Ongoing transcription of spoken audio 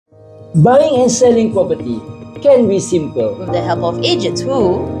Buying and selling property can be simple with the help of agents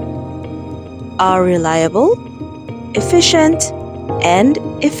who are reliable, efficient, and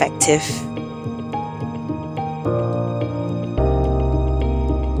effective.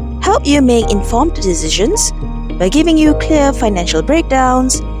 Help you make informed decisions by giving you clear financial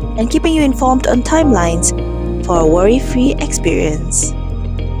breakdowns and keeping you informed on timelines for a worry-free experience.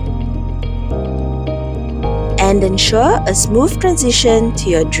 And ensure a smooth transition to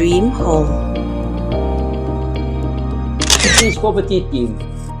your dream home. This property team,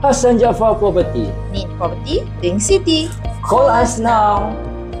 Hassan Jafar Property. need property, think city. Call us now.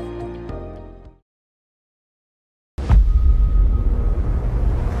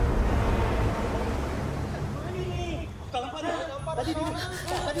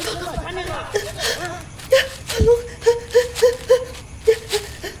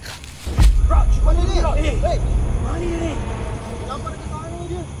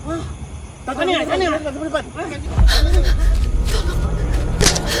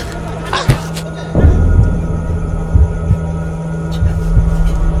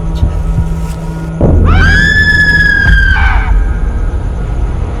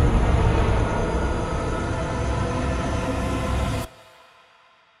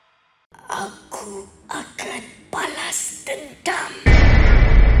 Aku akan balas dendam.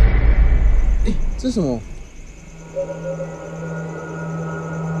 这是什么？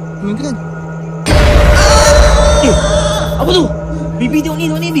你们看，apa tu? Bibi tengok ni,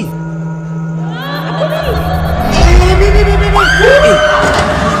 Bi. Apa ni?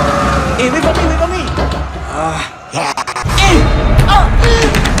 Wait for me.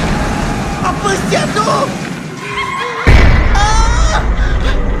 Apa siap tu?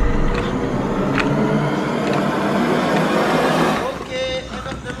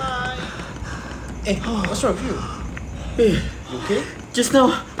 What's wrong with you? You okay? Just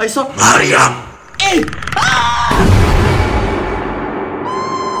now, I saw... Mariam!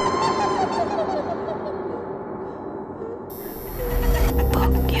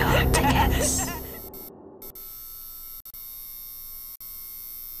 Book your tickets.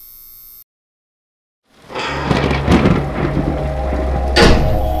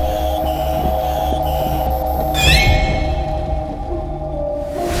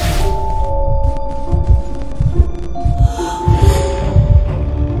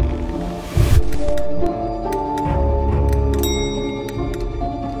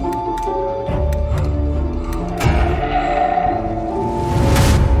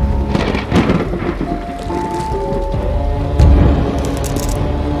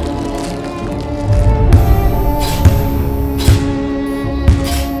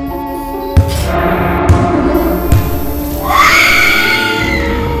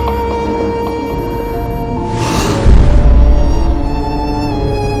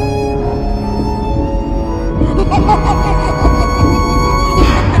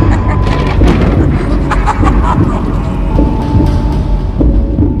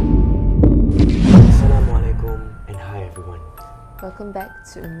 Welcome back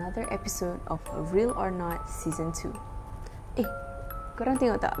to another episode of Real or Not Season 2. Korang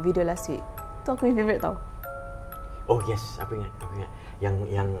tengok tak video last week? Tu aku punya favourite tau. Oh yes, aku ingat.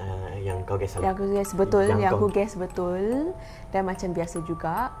 Yang kau guess salah. Yang aku guess betul, yang aku guess betul. Dan macam biasa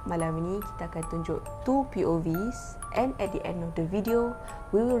juga, malam ini kita akan tunjuk 2 POVs, and at the end of the video,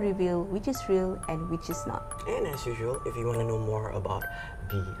 we will reveal which is real and which is not. And as usual, if you want to know more about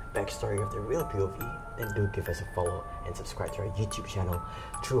the backstory of the real POV, then do give us a follow and subscribe to our YouTube channel,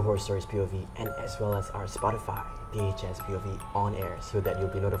 True Horror Stories POV, and as well as our Spotify DHS POV on air, so that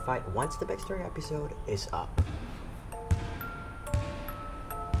you'll be notified once the backstory episode is up.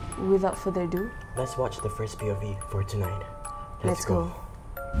 Without further ado, let's watch the first POV for tonight. Let's go.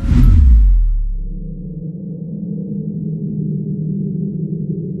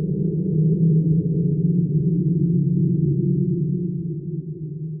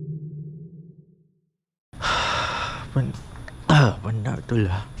 Penat betul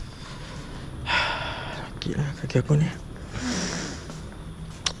lah. Sakit lah kaki aku ni.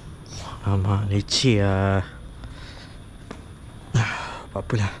 Alamak, leceh lah.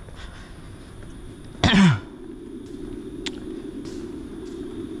 Apa-apalah.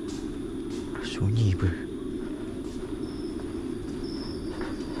 Sunyi apa?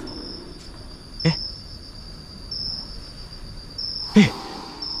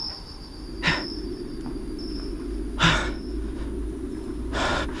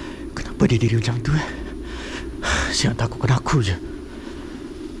 Kenapa dia diri macam tu? Siap takutkan aku je.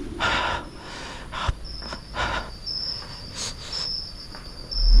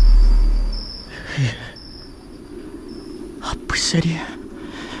 Apa sahaja dia?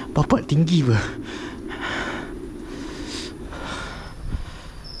 Bapak tinggi ber.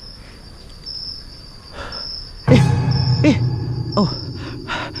 Oh,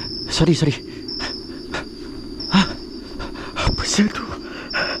 sorry. Apa sih tu?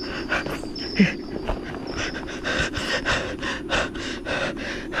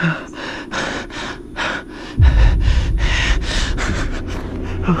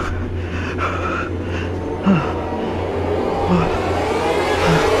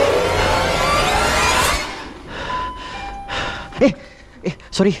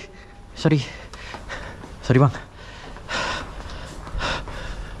 Sorry bang.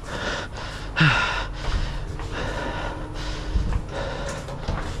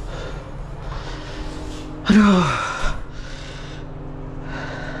 Aduh.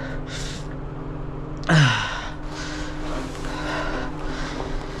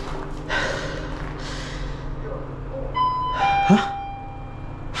 Hah?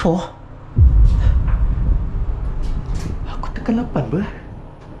 4? Aku tekan 8 ber.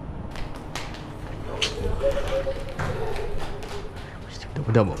 Mesti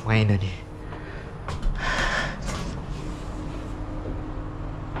budak-budak buat main dah ni.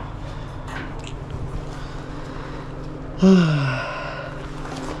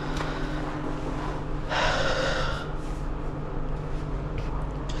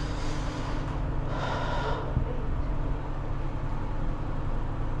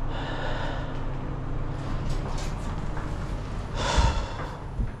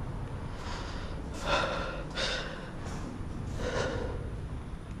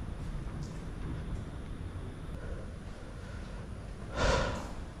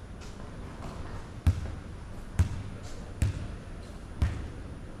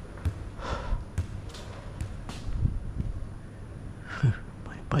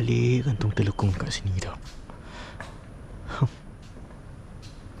 Balik gantung telekung kat sini dah.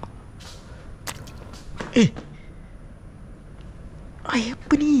 Ai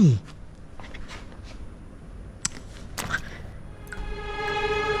apa ni?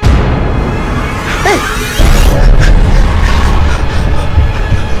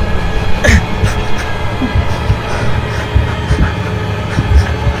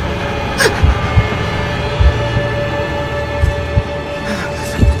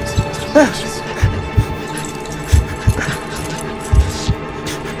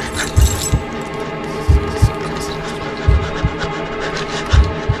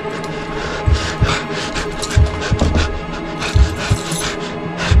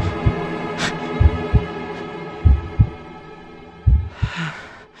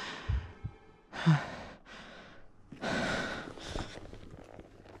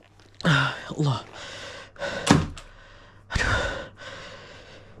 Allah.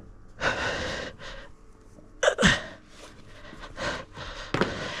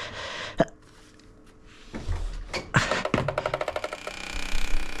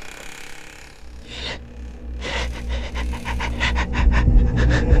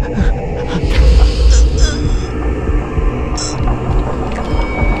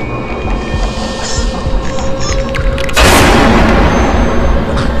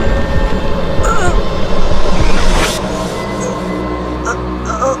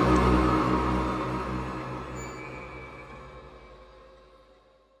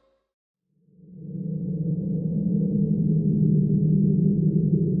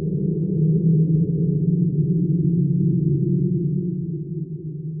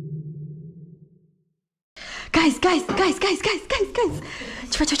 Guys.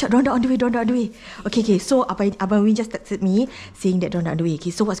 Cepat. Don't on the way. Okay. So, Abang Win just texted me saying that don't on the way. Okay,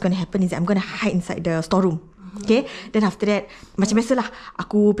 so what's going to happen is that I'm going to hide inside the storeroom. Okay, then after that, macam biasalah,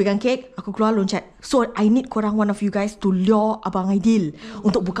 aku pegang kek, aku keluar loncat. So, I need korang one of you guys to lure Abang Aidil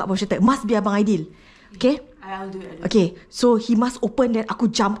untuk buka bawah shutter. Must be Abang Aidil. Okay? I'll do it. Okay, so he must open, then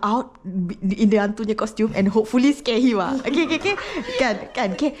aku jump out in the hantunya costume and hopefully scare him lah. Okay.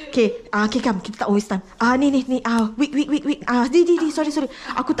 Kan. Okay, come, kita tak waste time. Ni. Wait. Sorry.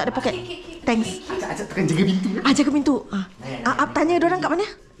 Aku tak ada poket. Thanks. Ajak tekan jaga pintu. Jaga pintu. Tanya diorang kat mana?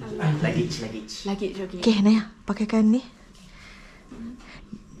 Luggage, okay. Naya, pakaikan ni.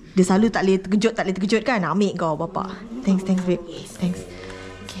 Dia selalu tak boleh terkejut kan? Ambil kau, bapak. Thanks, babe. Thanks.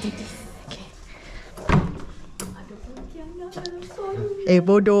 Okay.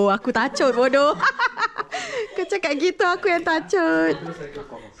 Bodoh. Aku tacut, bodoh. Kau cakap gitu, aku yang tacut.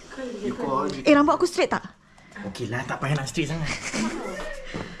 Rambut aku straight tak? Okey lah, tak payah nak straight sangat.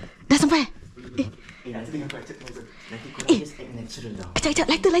 Dah sampai? Nanti dengan aku ajak tengok. Nanti kau just act natural tau. Kejap,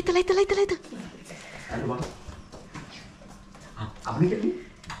 lighter. Halo bang. Apa ni kat ni?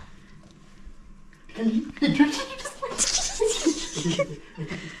 Kat ni?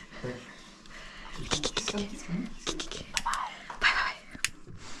 Bye.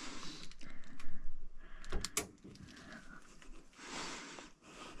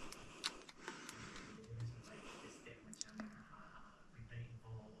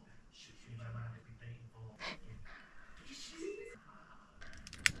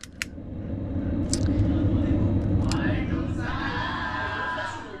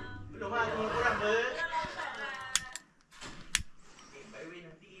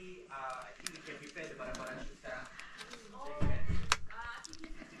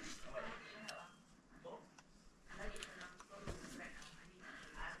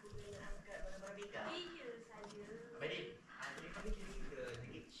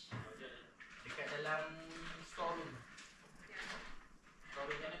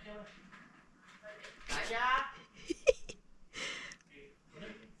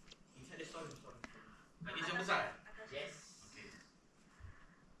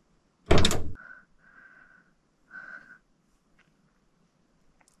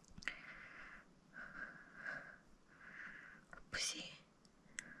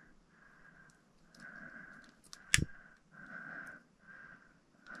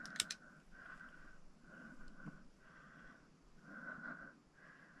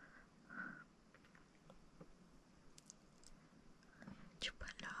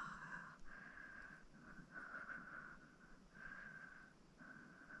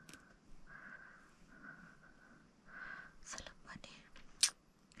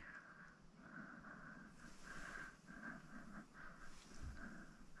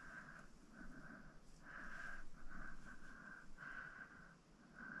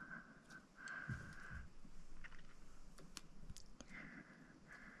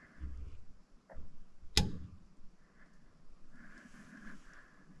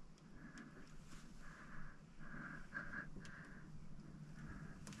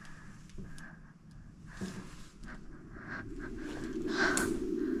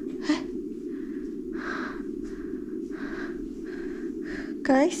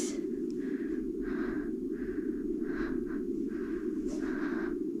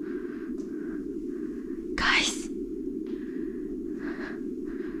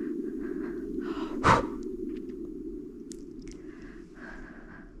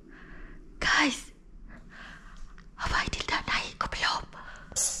 Guys, apa Aidil dah naik ke belum?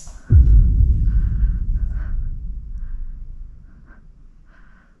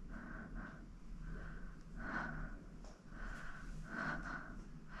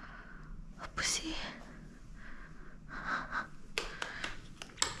 Apa sih?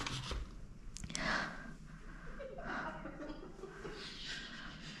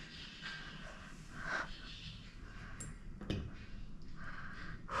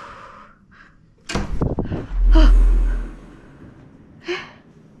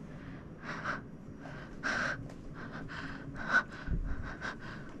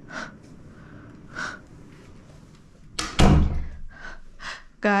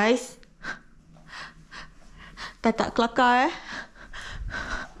 Guys, dah tak kelakar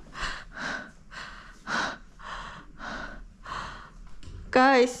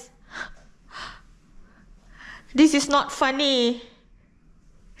Guys, this is not funny.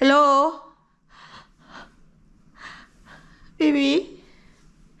 Hello? Baby?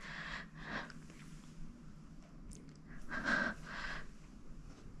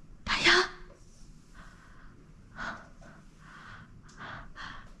 Daya?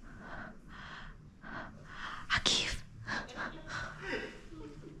 Akif?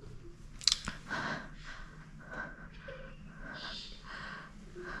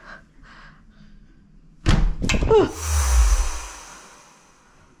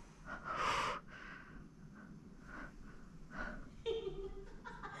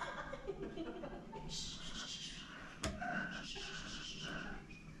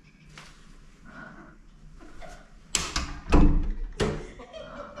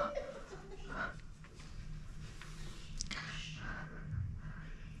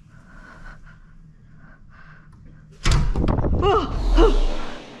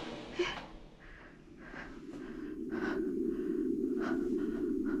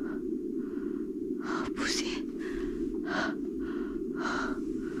 Pusing.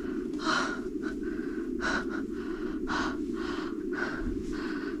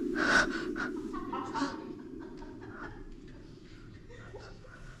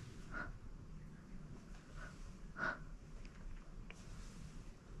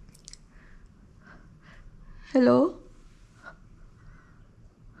 Hello?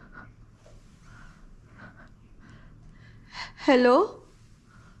 Hello?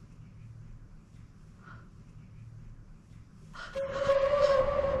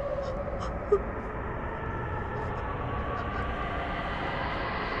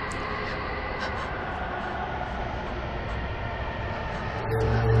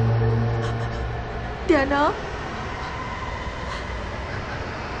 Diana?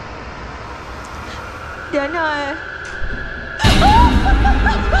 Diana.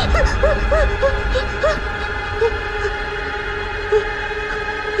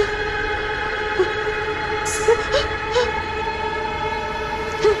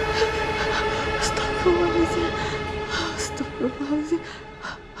 Astagfirullahaladzim. Astagfirullahaladzim.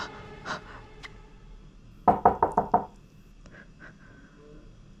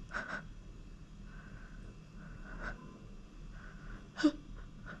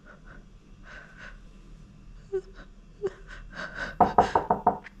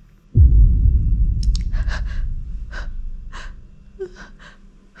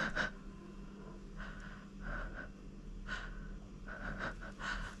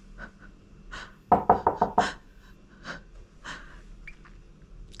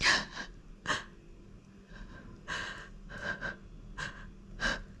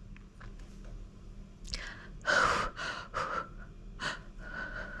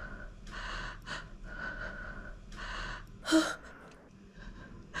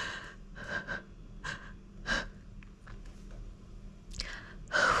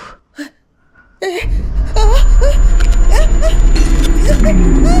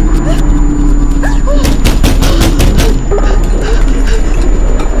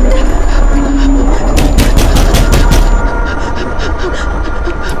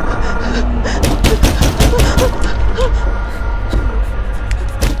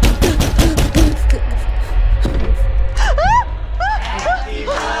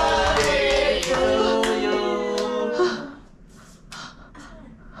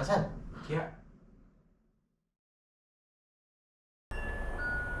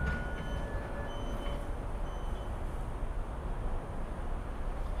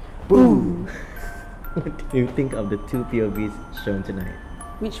 Boom! What do you think of the two POVs shown tonight?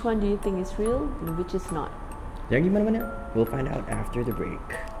 Which one do you think is real and which is not? Jangan pergi mana-mana. We'll find out after the break.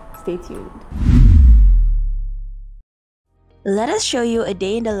 Stay tuned. Let us show you a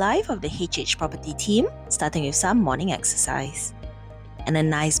day in the life of the HH property team, starting with some morning exercise and a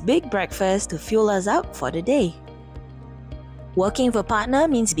nice big breakfast to fuel us up for the day. Working with a partner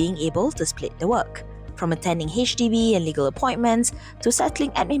means being able to split the work, from attending HDB and legal appointments to settling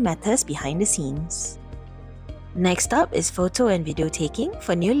admin matters behind the scenes. Next up is photo and video taking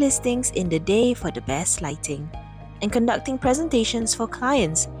for new listings in the day for the best lighting, and conducting presentations for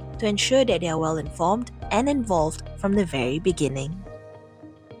clients to ensure that they are well informed and involved from the very beginning.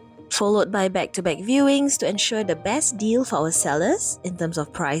 Followed by back-to-back viewings to ensure the best deal for our sellers in terms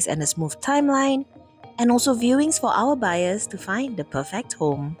of price and a smooth timeline, and also viewings for our buyers to find the perfect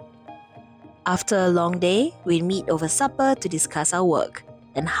home. After a long day, we meet over supper to discuss our work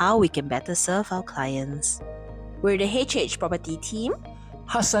and how we can better serve our clients. We're the HH property team.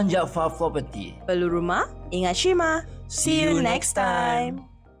 Hassan Jaafar Property. Perlu rumah, ingat Shima. See you next time.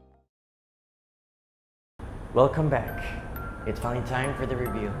 Welcome back. It's finally time for the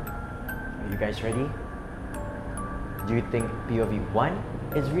review. Are you guys ready? Do you think POV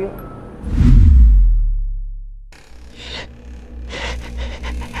 1 is real?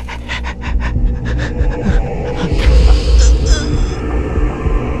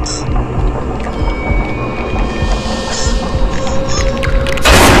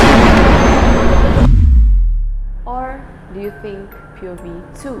 Or do you think POV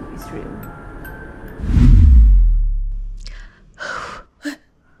 2 is real?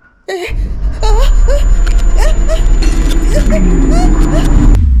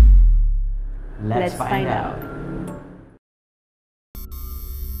 Let's find out.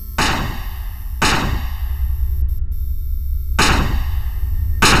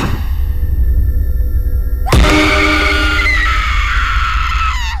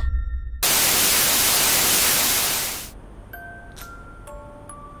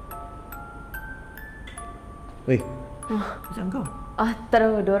 Weh, macam kau?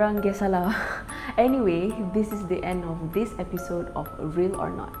 Terus dorang guess salah. Anyway, this is the end of this episode of Real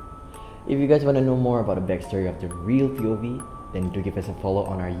or Not. If you guys want to know more about the backstory of the real POV, then do give us a follow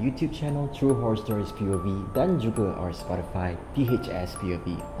on our YouTube channel True Horror Stories POV dan juga our Spotify PHS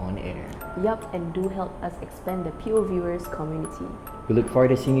POV on air. Yup, and do help us expand the POViewers community. We look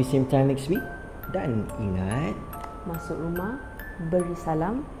forward to seeing you same time next week. Dan ingat, Masuk rumah, beri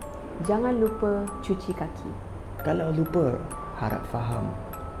salam, jangan lupa cuci kaki. kalau lupa, harap faham.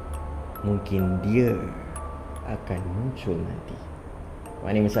 Mungkin dia akan muncul nanti.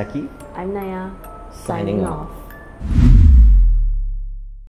 My name is Aki. I'm Naya, Signing off.